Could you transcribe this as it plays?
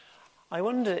I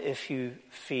wonder if you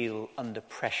feel under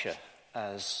pressure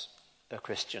as a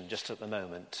Christian just at the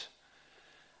moment.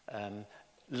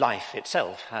 Life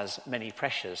itself has many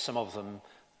pressures. Some of them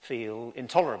feel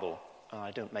intolerable.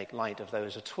 I don't make light of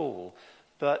those at all.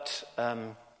 But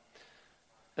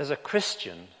as a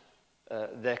Christian,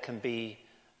 there can be,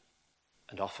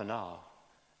 and often are,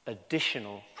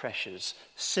 additional pressures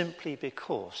simply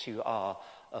because you are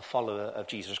a follower of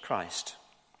Jesus Christ.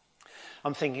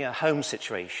 I'm thinking a home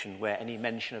situation where any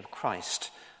mention of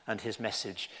Christ and his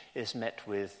message is met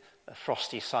with a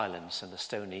frosty silence and a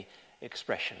stony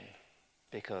expression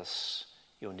because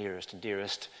your nearest and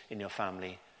dearest in your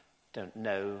family don't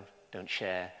know, don't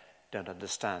share, don't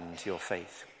understand your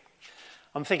faith.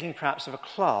 I'm thinking perhaps of a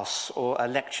class or a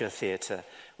lecture theatre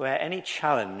where any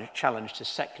challenge to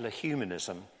secular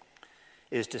humanism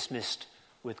is dismissed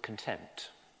with contempt.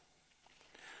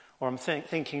 Or I'm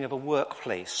thinking of a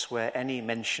workplace where any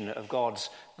mention of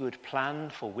God's good plan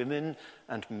for women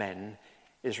and men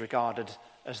is regarded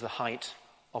as the height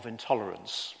of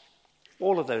intolerance.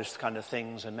 All of those kind of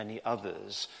things and many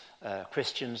others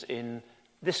Christians in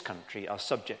this country are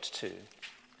subject to.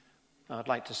 I'd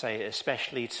like to say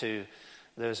especially to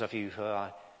those of you who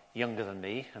are younger than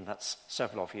me, and that's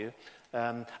several of you,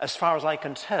 as far as I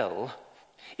can tell,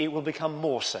 it will become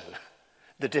more so.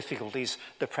 The difficulties,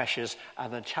 the pressures,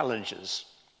 and the challenges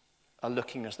are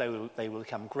looking as though they will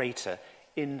become greater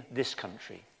in this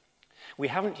country. We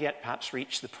haven't yet perhaps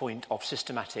reached the point of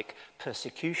systematic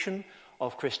persecution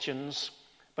of Christians,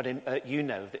 but you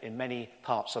know that in many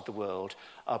parts of the world,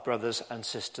 our brothers and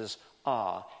sisters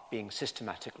are being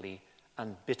systematically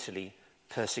and bitterly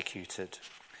persecuted.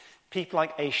 People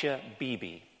like Aisha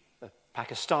Bibi, a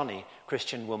Pakistani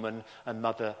Christian woman and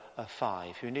mother of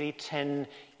 5, who nearly 10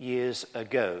 years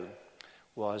ago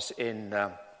was in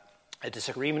a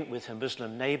disagreement with her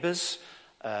Muslim neighbours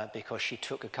because she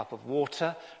took a cup of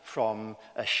water from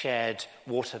a shared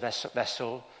water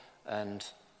vessel, and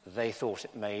they thought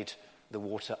it made the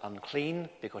water unclean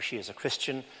because she, as a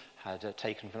Christian, had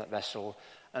taken from that vessel,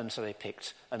 and so they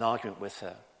picked an argument with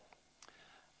her.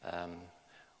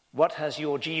 What has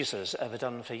your Jesus ever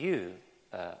done for you?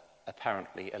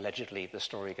 Apparently, allegedly, the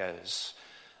story goes.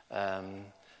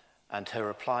 And her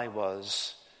reply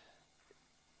was,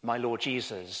 my Lord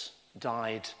Jesus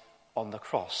died on the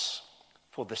cross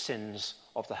for the sins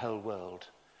of the whole world.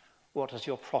 What has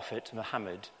your prophet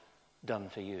Muhammad done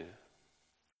for you?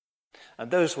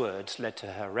 And those words led to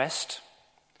her arrest,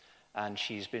 and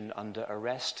she's been under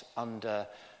arrest, under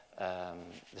the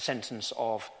sentence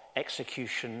of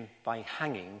execution by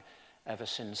hanging ever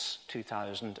since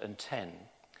 2010.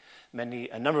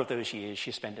 A number of those years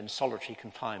she spent in solitary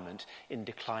confinement in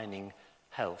declining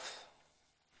health.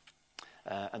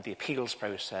 And the appeals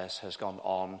process has gone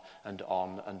on and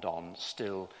on and on,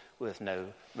 still with no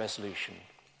resolution.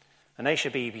 And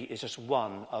Aisha Bibi is just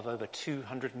one of over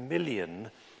 200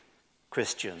 million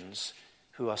Christians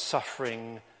who are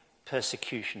suffering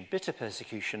persecution, bitter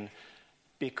persecution,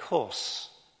 because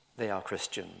they are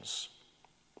Christians.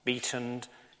 Beaten,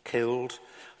 killed,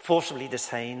 forcibly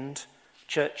detained,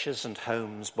 churches and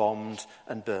homes bombed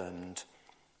and burned,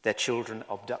 their children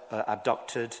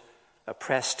abducted,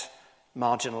 oppressed,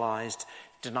 marginalised,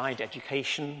 denied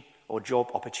education or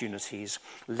job opportunities,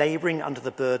 labouring under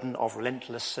the burden of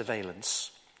relentless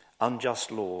surveillance,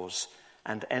 unjust laws,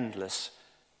 and endless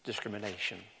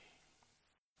discrimination.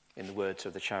 In the words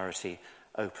of the charity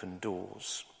Open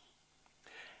Doors.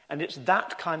 And it's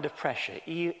that kind of pressure,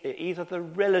 either the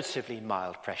relatively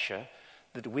mild pressure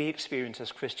that we experience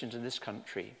as Christians in this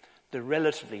country, the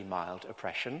relatively mild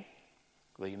oppression,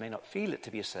 though you may not feel it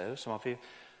to be so, some of you,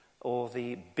 or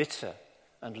the bitter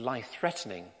and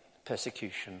life-threatening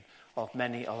persecution of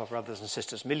many of our brothers and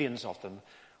sisters, millions of them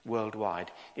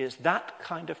worldwide. It's that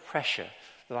kind of pressure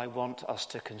that I want us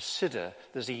to consider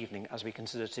this evening as we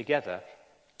consider together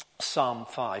Psalm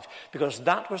 5, because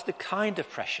that was the kind of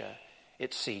pressure,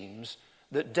 it seems,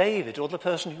 that David, or the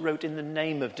person who wrote in the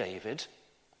name of David,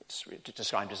 it's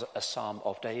described as a Psalm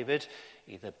of David,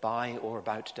 either by or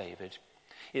about David,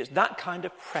 it's that kind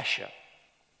of pressure,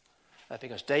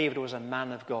 because David was a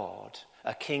man of God,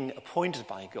 a king appointed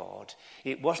by God.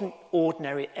 It wasn't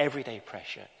ordinary, everyday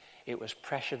pressure. It was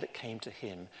pressure that came to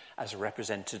him as a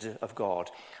representative of God.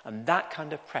 And that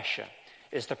kind of pressure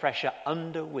is the pressure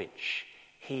under which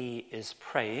he is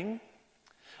praying,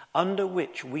 under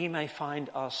which we may find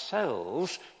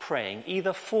ourselves praying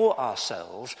either for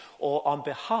ourselves or on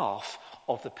behalf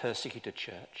of the persecuted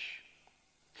church.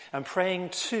 And praying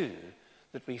too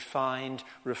that we find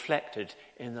reflected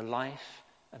in the life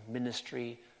and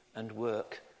ministry and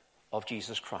work of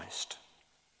Jesus Christ.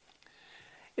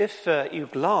 If you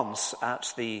glance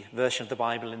at the version of the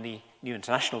Bible in the New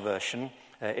International Version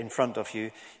in front of you,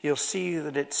 you'll see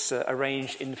that it's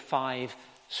arranged in 5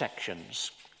 sections.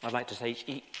 I'd like to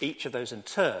take each of those in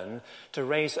turn to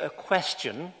raise a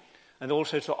question and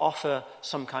also to offer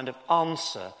some kind of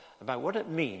answer about what it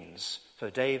means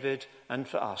for David and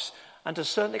for us, and to a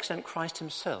certain extent Christ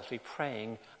himself be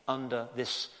praying under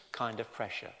this kind of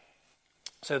pressure.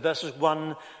 So verses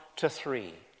 1 to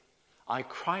 3, I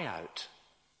cry out,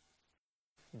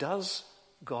 does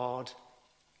God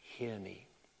hear me?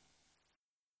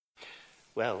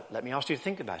 Well, let me ask you to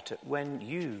think about it. When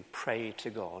you pray to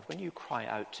God, when you cry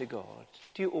out to God,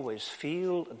 do you always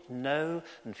feel and know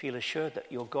and feel assured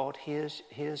that your God hears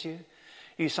you?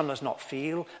 You sometimes not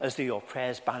feel as though your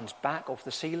prayers bounce back off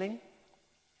the ceiling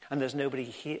and there's nobody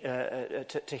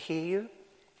to hear you?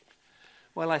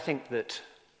 Well, I think that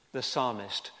the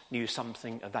psalmist knew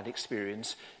something of that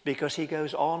experience because he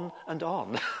goes on and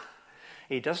on.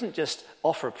 He doesn't just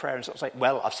offer a prayer and sort of say,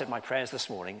 well, I've said my prayers this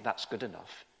morning, that's good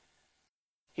enough.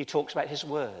 He talks about his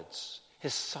words,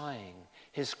 his sighing,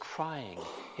 his crying,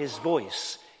 his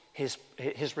voice, his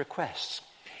requests.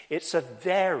 It's a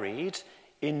varied,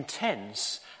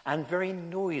 intense, and very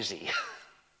noisy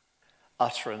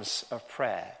utterance of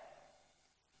prayer.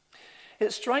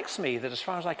 It strikes me that as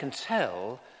far as I can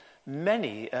tell,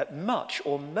 much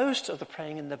or most of the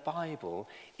praying in the Bible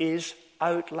is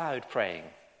out loud praying.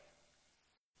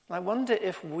 I wonder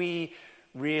if we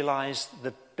realize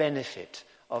the benefit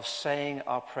of saying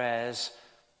our prayers,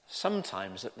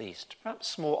 sometimes at least,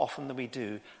 perhaps more often than we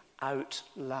do, out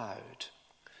loud.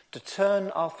 To turn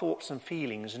our thoughts and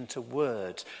feelings into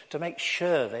words, to make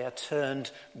sure they are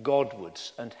turned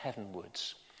Godwards and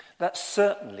heavenwards. That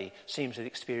certainly seems to the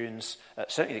experience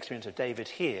of David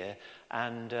here,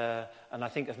 and I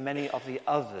think of many of the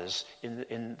others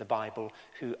in the Bible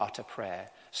who utter prayer.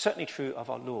 Certainly true of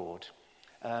our Lord.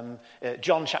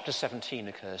 John chapter 17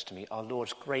 occurs to me, our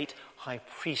Lord's great high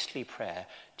priestly prayer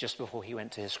just before he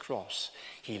went to his cross.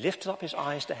 He lifted up his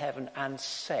eyes to heaven and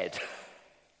said,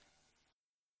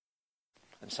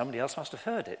 and somebody else must have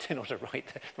heard it in order to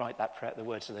write that prayer, the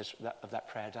words of that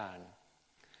prayer down.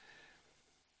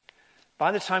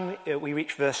 By the time we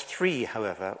reach verse 3,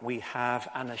 however, we have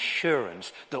an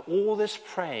assurance that all this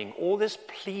praying, all this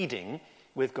pleading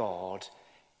with God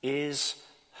is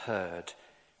heard.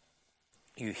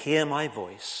 You hear my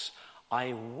voice.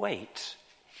 I wait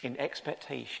in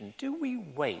expectation. Do we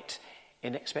wait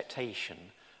in expectation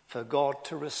for God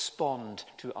to respond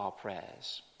to our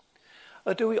prayers?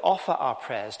 Or do we offer our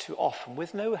prayers too often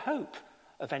with no hope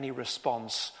of any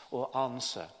response or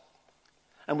answer?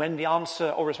 And when the answer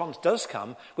or response does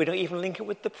come, we don't even link it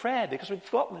with the prayer because we've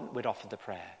forgotten we'd offered the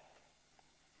prayer.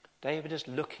 David is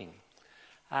looking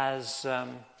as a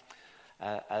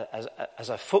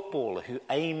footballer who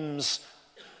aims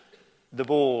the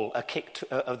ball, a kick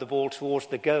of the ball towards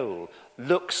the goal,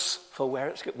 looks for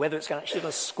whether it's actually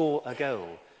going to score a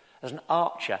goal. As an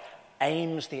archer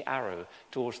aims the arrow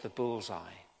towards the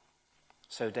bullseye.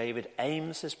 So David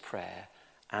aims his prayer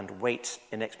and waits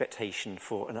in expectation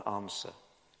for an answer.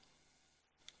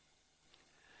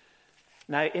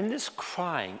 Now, in this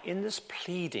crying, in this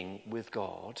pleading with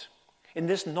God, in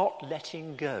this not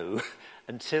letting go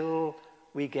until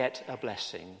we get a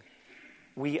blessing,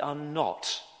 we are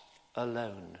not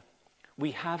alone.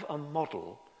 We have a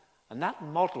model, and that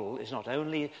model is not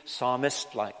only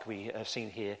psalmist like we have seen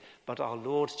here, but our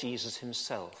Lord Jesus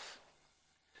himself.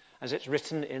 As it's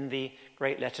written in the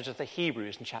great letter to the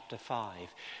Hebrews in chapter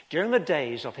 5, during the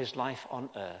days of his life on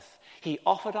earth, he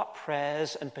offered up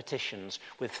prayers and petitions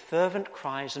with fervent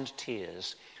cries and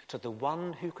tears to the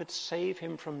one who could save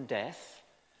him from death,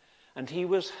 and he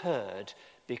was heard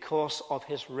because of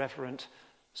his reverent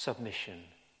submission.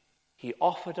 He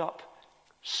offered up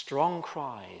strong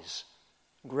cries,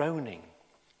 groaning,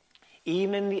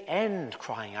 even in the end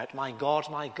crying out, my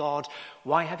God,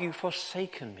 why have you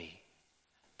forsaken me?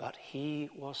 But he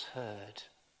was heard.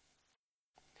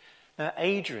 Now,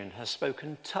 Adrian has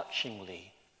spoken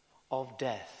touchingly of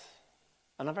death,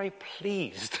 and I'm very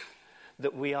pleased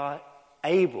that we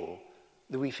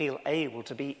feel able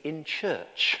to be in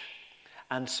church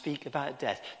and speak about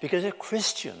death. Because if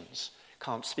Christians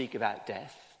can't speak about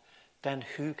death, then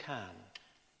who can?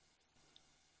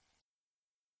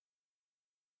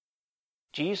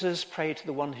 Jesus prayed to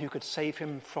the one who could save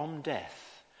him from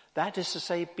death. That is to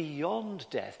say, beyond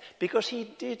death, because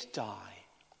he did die.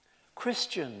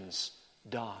 Christians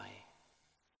die.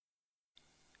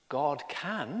 God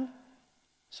can,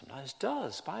 sometimes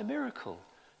does, by a miracle,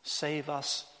 save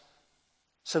us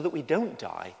so that we don't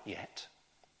die yet.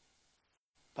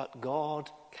 but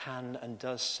God can and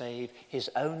does save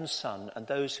his own Son and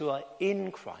those who are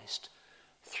in Christ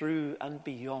through and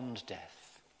beyond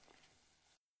death.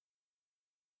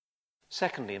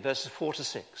 Secondly, in verses 4 to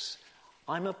 6,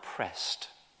 I'm oppressed,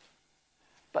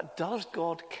 but does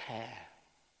God care?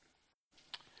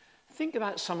 Think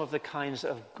about some of the kinds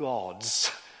of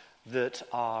gods that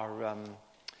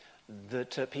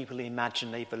people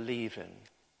imagine they believe in.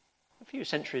 A few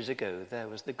centuries ago, there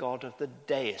was the god of the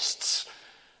deists,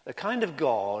 the kind of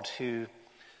God who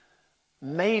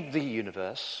made the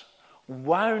universe,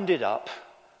 wound it up,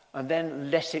 and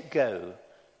then let it go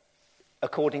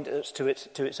according to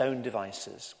its own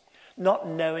devices, not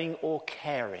knowing or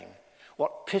caring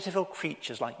what pitiful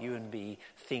creatures like you and me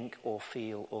think or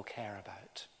feel or care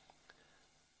about.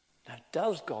 Now,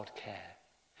 does God care?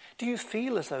 Do you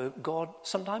feel as though God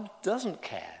sometimes doesn't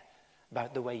care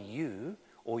about the way you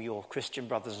or your Christian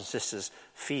brothers and sisters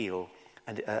feel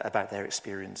and about their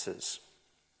experiences?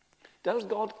 Does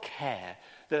God care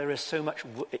that there is so much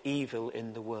evil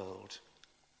in the world?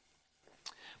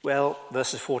 Well,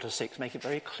 verses 4 to 6 make it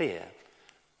very clear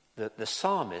that the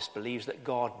psalmist believes that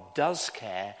God does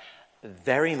care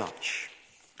very much.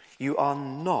 You are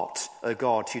not a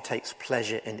God who takes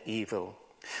pleasure in evil.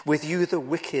 With you the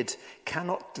wicked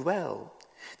cannot dwell.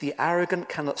 The arrogant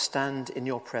cannot stand in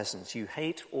your presence. You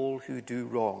hate all who do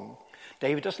wrong.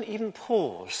 David doesn't even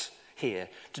pause here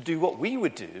to do what we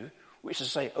would do, which is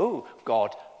to say, oh,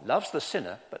 God loves the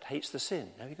sinner but hates the sin.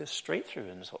 No, he goes straight through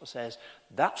and sort of says,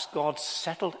 that's God's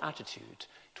settled attitude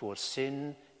towards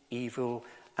sin, evil,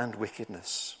 and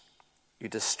wickedness. You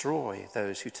destroy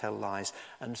those who tell lies,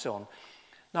 and so on.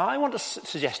 Now, I want to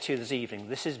suggest to you this evening,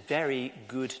 this is very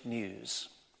good news.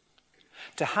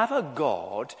 To have a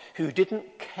God who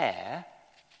didn't care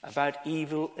about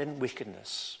evil and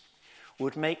wickedness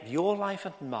would make your life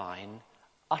and mine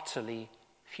utterly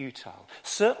futile.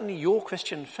 Certainly your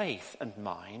Christian faith and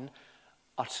mine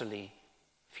utterly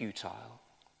futile.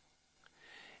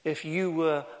 If you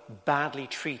were badly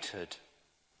treated,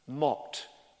 mocked,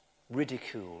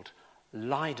 ridiculed,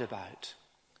 lied about,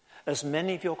 as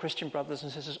many of your Christian brothers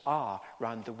and sisters are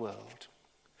around the world,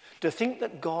 to think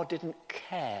that God didn't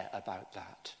care about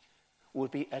that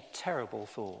would be a terrible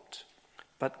thought.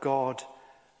 But God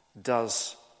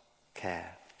does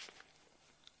care.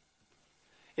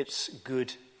 It's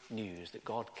good news that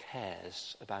God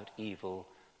cares about evil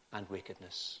and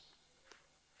wickedness.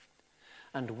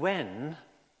 And when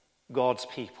God's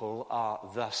people are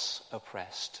thus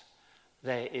oppressed,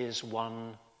 there is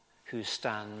one who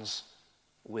stands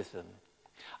with them.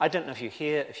 I don't know if you were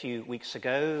here a few weeks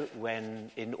ago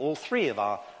when in all three of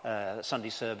our Sunday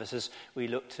services we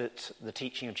looked at the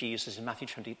teaching of Jesus in Matthew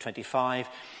 25,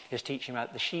 his teaching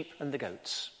about the sheep and the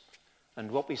goats.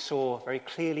 And what we saw very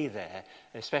clearly there,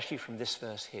 especially from this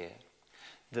verse here,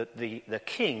 that the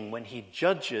king, when he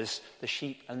judges the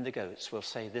sheep and the goats, will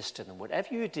say this to them: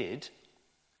 whatever you did,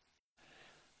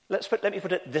 let me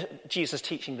put it, Jesus'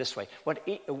 teaching this way: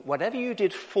 whatever you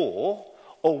did for,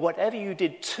 or whatever you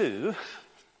did to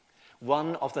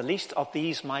one of the least of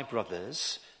these my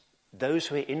brothers, those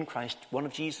who are in Christ, one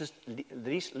of Jesus,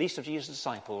 the least of Jesus'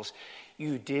 disciples,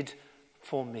 you did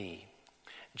for me.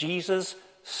 Jesus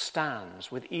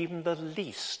stands with even the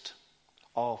least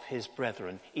of his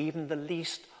brethren, even the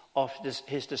least of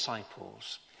his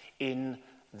disciples, in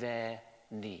their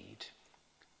need.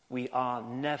 We are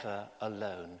never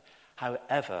alone,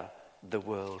 however the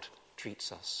world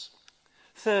treats us.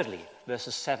 Thirdly,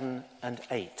 verses 7 and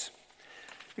 8.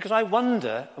 Because I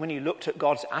wonder, when you looked at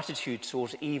God's attitude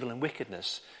towards evil and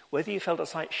wickedness, whether you felt a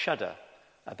slight shudder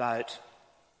about,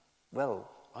 well,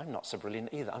 I'm not so brilliant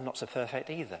either, I'm not so perfect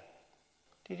either.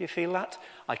 Did you feel that?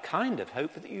 I kind of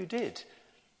hope that you did.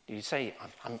 Did you say,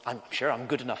 I'm sure I'm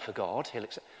good enough for God? He'll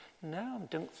accept. No, I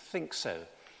don't think so.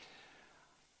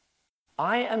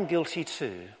 I am guilty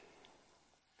too,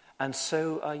 and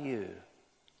so are you.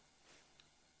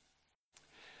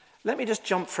 Let me just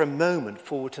jump for a moment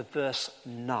forward to verse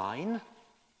 9,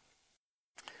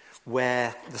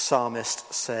 where the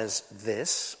psalmist says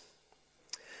this: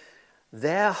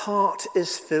 their heart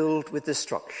is filled with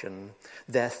destruction,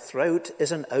 their throat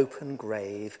is an open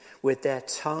grave, with their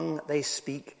tongue they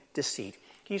speak deceit.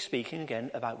 He's speaking again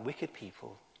about wicked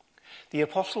people. The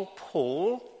Apostle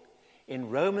Paul, in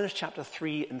Romans chapter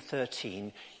 3 and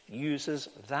 13, uses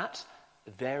that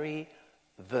very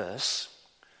verse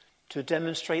to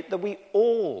demonstrate that we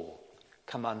all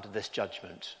come under this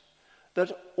judgment,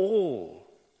 that all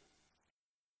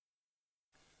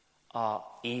are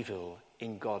evil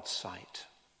in God's sight.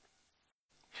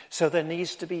 So there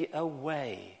needs to be a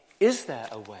way. Is there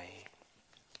a way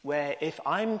where if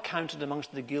I'm counted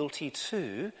amongst the guilty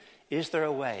too Is there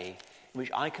a way in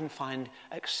which I can find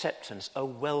acceptance, a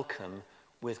welcome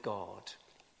with God?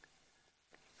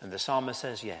 And the psalmist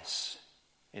says yes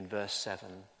in verse 7.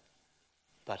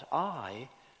 But I,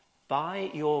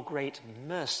 by your great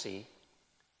mercy,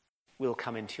 will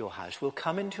come into your house, will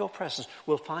come into your presence,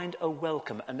 will find a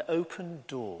welcome, an open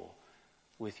door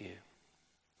with you.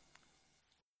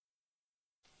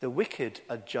 The wicked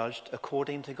are judged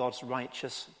according to God's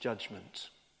righteous judgment.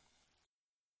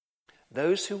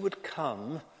 Those who would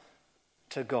come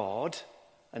to God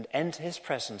and enter his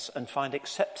presence and find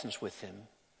acceptance with him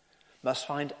must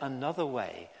find another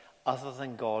way other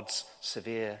than God's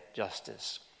severe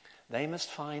justice. They must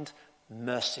find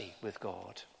mercy with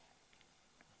God.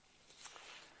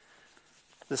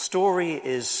 The story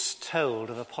is told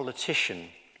of a politician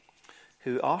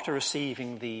who, after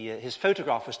receiving his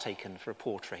photograph was taken for a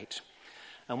portrait,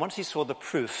 and once he saw the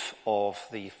proof of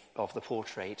the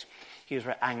portrait, he was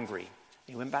very angry.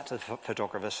 He went back to the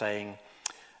photographer saying,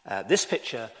 "This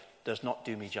picture does not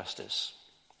do me justice."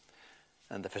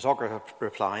 And the photographer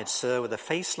replied, "Sir, with a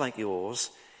face like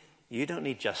yours, you don't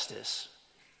need justice,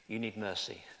 you need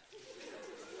mercy."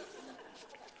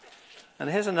 And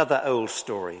here's another old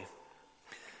story.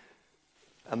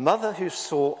 A mother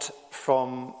sought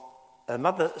from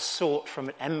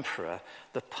an emperor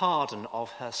the pardon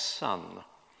of her son.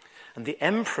 And the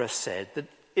emperor said that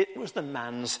it was the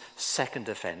man's second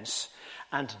offence,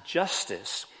 and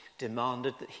justice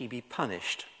demanded that he be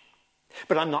punished.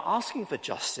 "But I'm not asking for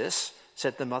justice,"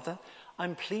 said the mother.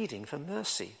 "I'm pleading for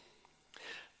mercy."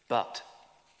 "But,"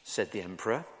 said the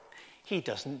emperor, "he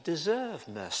doesn't deserve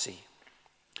mercy."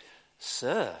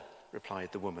 "Sir,"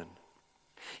 replied the woman,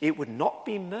 "it would not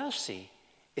be mercy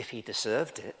if he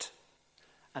deserved it,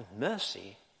 and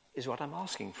mercy is what I'm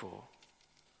asking for."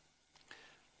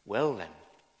 "Well then,"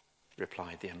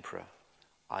 replied the emperor,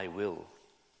 "I will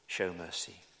show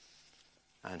mercy."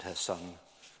 And her son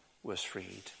was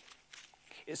freed.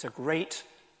 It's a great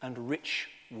and rich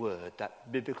word,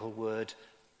 that biblical word,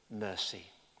 mercy.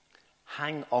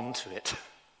 Hang on to it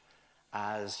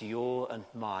as your and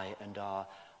my and our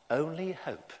only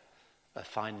hope of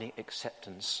finding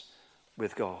acceptance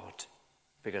with God,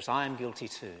 because I am guilty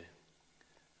too.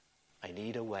 I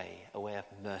need a way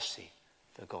of mercy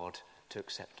for God to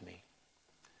accept me.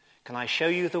 Can I show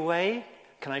you the way?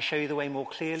 Can I show you the way more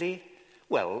clearly?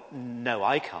 Well, no,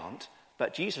 I can't,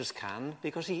 but Jesus can,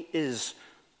 because he is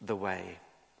the way.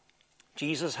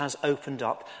 Jesus has opened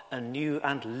up a new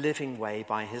and living way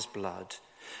by his blood,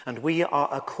 and we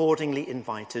are accordingly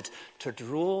invited to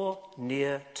draw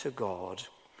near to God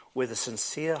with a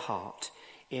sincere heart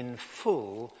in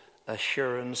full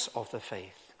assurance of the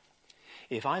faith.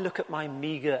 If I look at my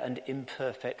meagre and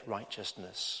imperfect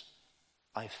righteousness,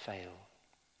 I fail.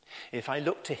 If I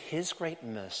look to his great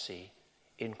mercy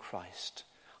in Christ,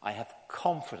 I have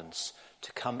confidence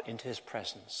to come into his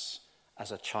presence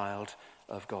as a child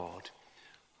of God.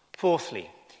 Fourthly,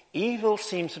 evil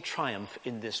seems to triumph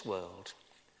in this world.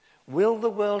 Will the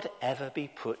world ever be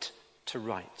put to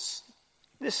rights?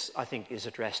 This, I think, is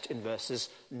addressed in verses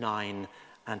 9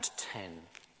 and 10.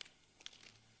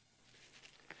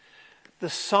 The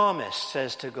psalmist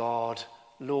says to God,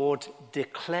 "Lord,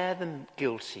 declare them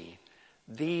guilty,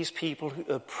 these people who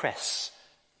oppress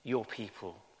your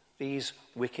people, these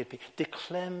wicked people.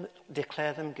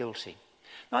 Declare them guilty."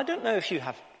 Now, I don't know if you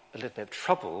have a little bit of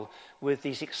trouble with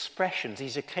these expressions,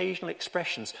 these occasional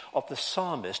expressions of the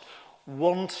psalmist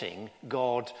wanting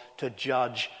God to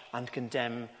judge and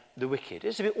condemn the wicked.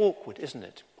 It's a bit awkward, isn't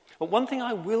it? But one thing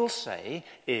I will say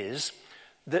is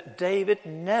that David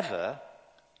never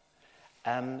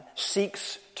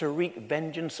seeks to wreak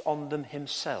vengeance on them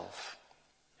himself.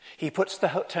 He turns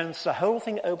the whole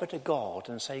thing over to God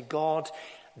and say, "God,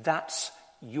 that's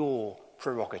your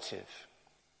prerogative."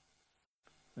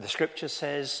 The scripture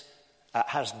says,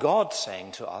 has God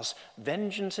saying to us,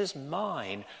 "Vengeance is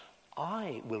mine,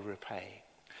 I will repay."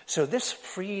 So this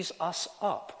frees us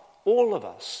up, all of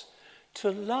us,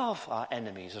 to love our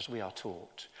enemies as we are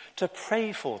taught, to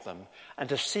pray for them, and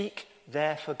to seek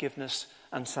their forgiveness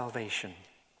and salvation.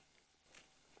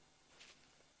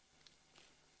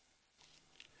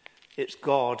 It's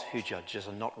God who judges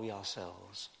and not we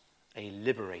ourselves, a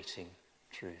liberating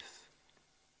truth.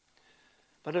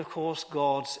 But of course,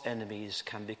 God's enemies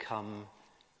can become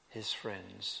his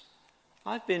friends.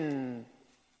 I've been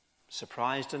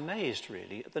surprised, amazed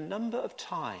really, at the number of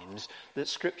times that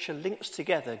Scripture links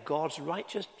together God's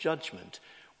righteous judgment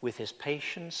with his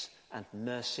patience and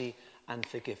mercy and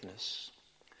forgiveness.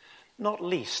 Not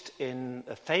least in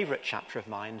a favourite chapter of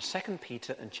mine, 2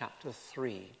 Peter and chapter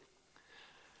 3,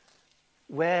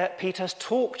 where Peter's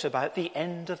talked about the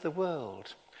end of the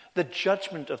world. the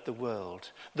judgment of the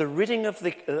world, the ridding of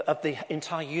the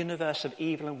entire universe of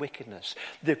evil and wickedness,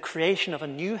 the creation of a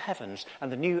new heavens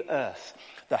and the new earth,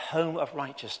 the home of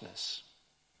righteousness.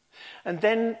 And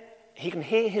then he can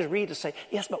hear his readers say,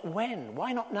 yes, but when?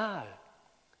 Why not now?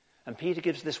 And Peter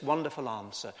gives this wonderful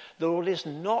answer. The Lord is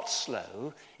not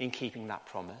slow in keeping that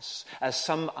promise, as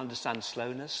some understand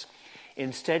slowness.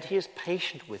 Instead, he is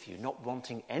patient with you, not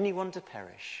wanting anyone to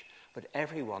perish, but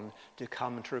everyone to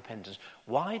come to repentance.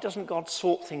 Why doesn't God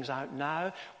sort things out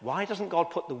now? Why doesn't God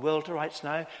put the world to rights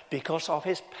now? Because of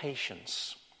his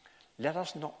patience. Let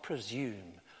us not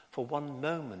presume for one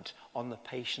moment on the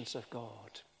patience of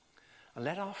God. And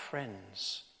let our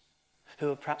friends,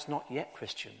 who are perhaps not yet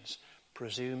Christians,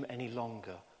 presume any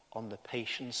longer on the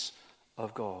patience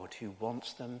of God, who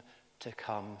wants them to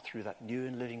come through that new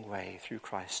and living way through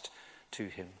Christ to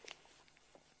him.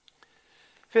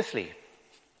 Fifthly,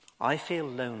 I feel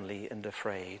lonely and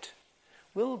afraid.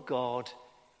 Will God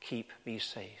keep me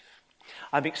safe?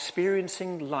 I'm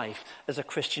experiencing life as a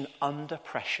Christian under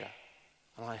pressure,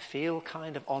 and I feel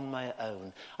kind of on my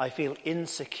own. I feel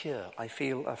insecure. I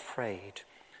feel afraid.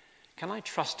 Can I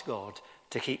trust God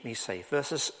to keep me safe?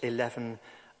 Verses 11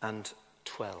 and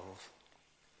 12.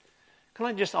 Can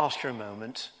I just ask for a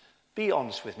moment, be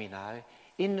honest with me now,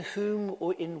 in whom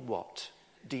or in what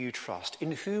do you trust?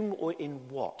 In whom or in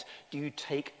what do you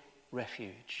take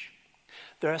refuge?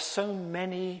 There are so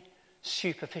many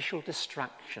superficial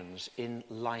distractions in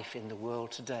life in the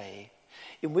world today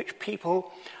in which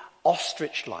people,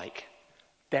 ostrich-like,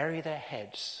 bury their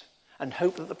heads and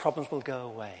hope that the problems will go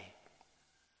away.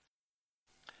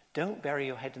 Don't bury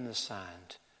your head in the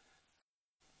sand.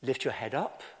 Lift your head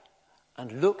up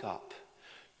and look up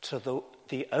to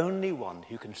the only one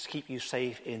who can keep you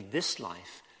safe in this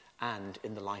life and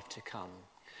in the life to come.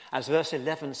 As verse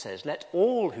 11 says, let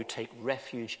all who take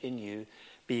refuge in you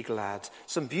be glad.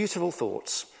 Some beautiful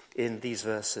thoughts in these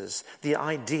verses. The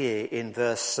idea in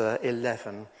verse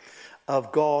 11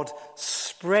 of God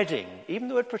spreading, even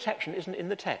the word protection isn't in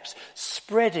the text,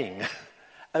 spreading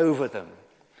over them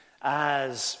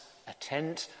as a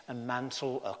tent, a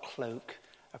mantle, a cloak,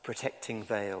 a protecting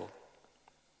veil.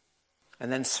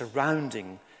 And then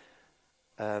surrounding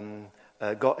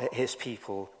God, his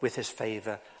people with his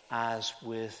favour as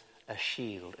with a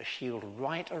shield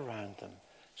right around them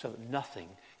so that nothing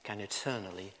can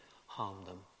eternally harm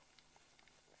them.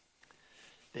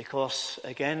 Because,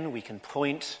 again, we can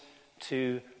point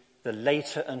to the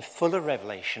later and fuller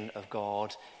revelation of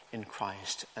God in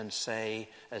Christ and say,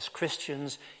 as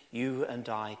Christians, you and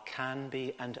I can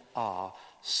be and are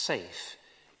safe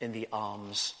in the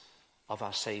arms of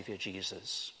our Saviour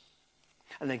Jesus.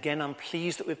 And again, I'm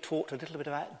pleased that we've talked a little bit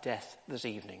about death this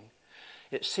evening.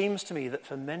 It seems to me that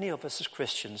for many of us as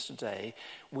Christians today,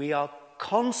 we are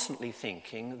constantly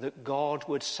thinking that God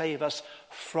would save us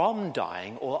from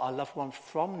dying or our loved one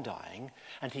from dying,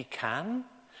 and he can,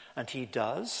 and he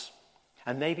does,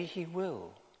 and maybe he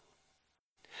will.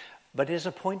 But it is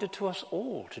appointed to us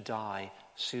all to die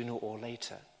sooner or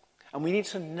later. And we need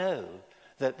to know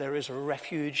that there is a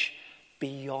refuge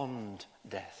beyond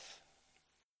death.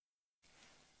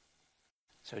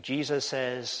 So Jesus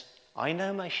says, I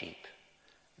know my sheep.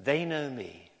 They know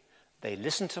me. They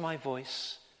listen to my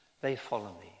voice. They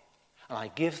follow me. And I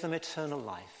give them eternal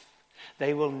life.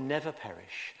 They will never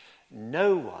perish.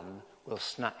 No one will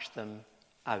snatch them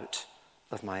out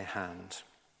of my hand.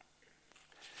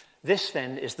 This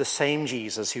then is the same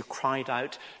Jesus who cried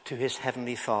out to his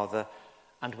heavenly Father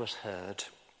and was heard.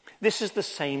 This is the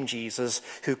same Jesus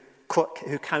who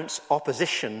counts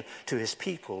opposition to his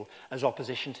people as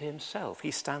opposition to himself.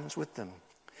 He stands with them.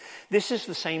 This is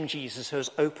the same Jesus who has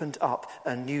opened up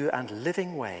a new and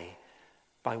living way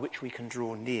by which we can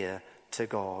draw near to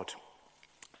God.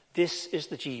 This is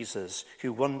the Jesus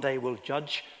who one day will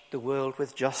judge the world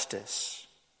with justice,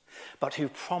 but who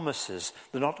promises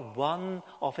that not one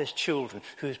of his children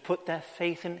who has put their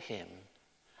faith in him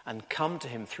and come to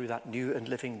him through that new and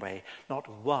living way, not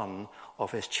one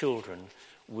of his children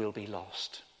will be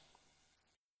lost.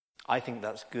 I think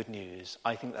that's good news.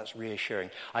 I think that's reassuring.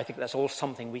 I think that's all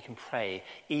something we can pray,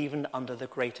 even under the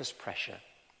greatest pressure.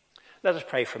 Let us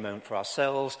pray for a moment for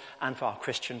ourselves and for our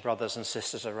Christian brothers and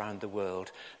sisters around the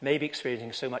world, maybe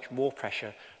experiencing so much more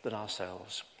pressure than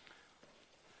ourselves.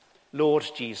 Lord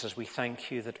Jesus, we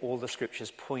thank you that all the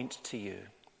scriptures point to you.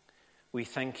 We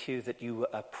thank you that you were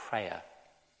a prayer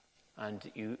and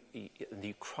you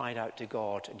cried out to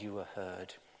God and you were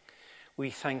heard.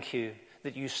 We thank you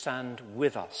that you stand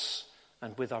with us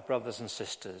and with our brothers and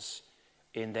sisters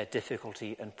in their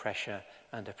difficulty and pressure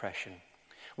and oppression.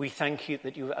 We thank you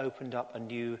that you have opened up a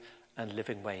new and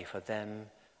living way for them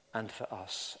and for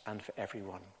us and for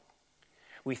everyone.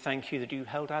 We thank you that you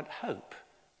held out hope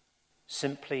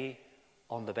simply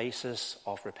on the basis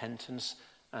of repentance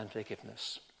and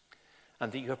forgiveness,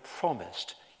 and that you have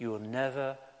promised you will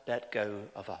never let go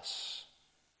of us.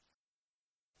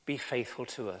 Be faithful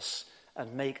to us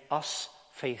and make us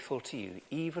faithful to you,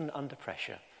 even under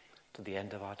pressure, to the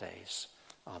end of our days.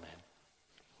 Amen.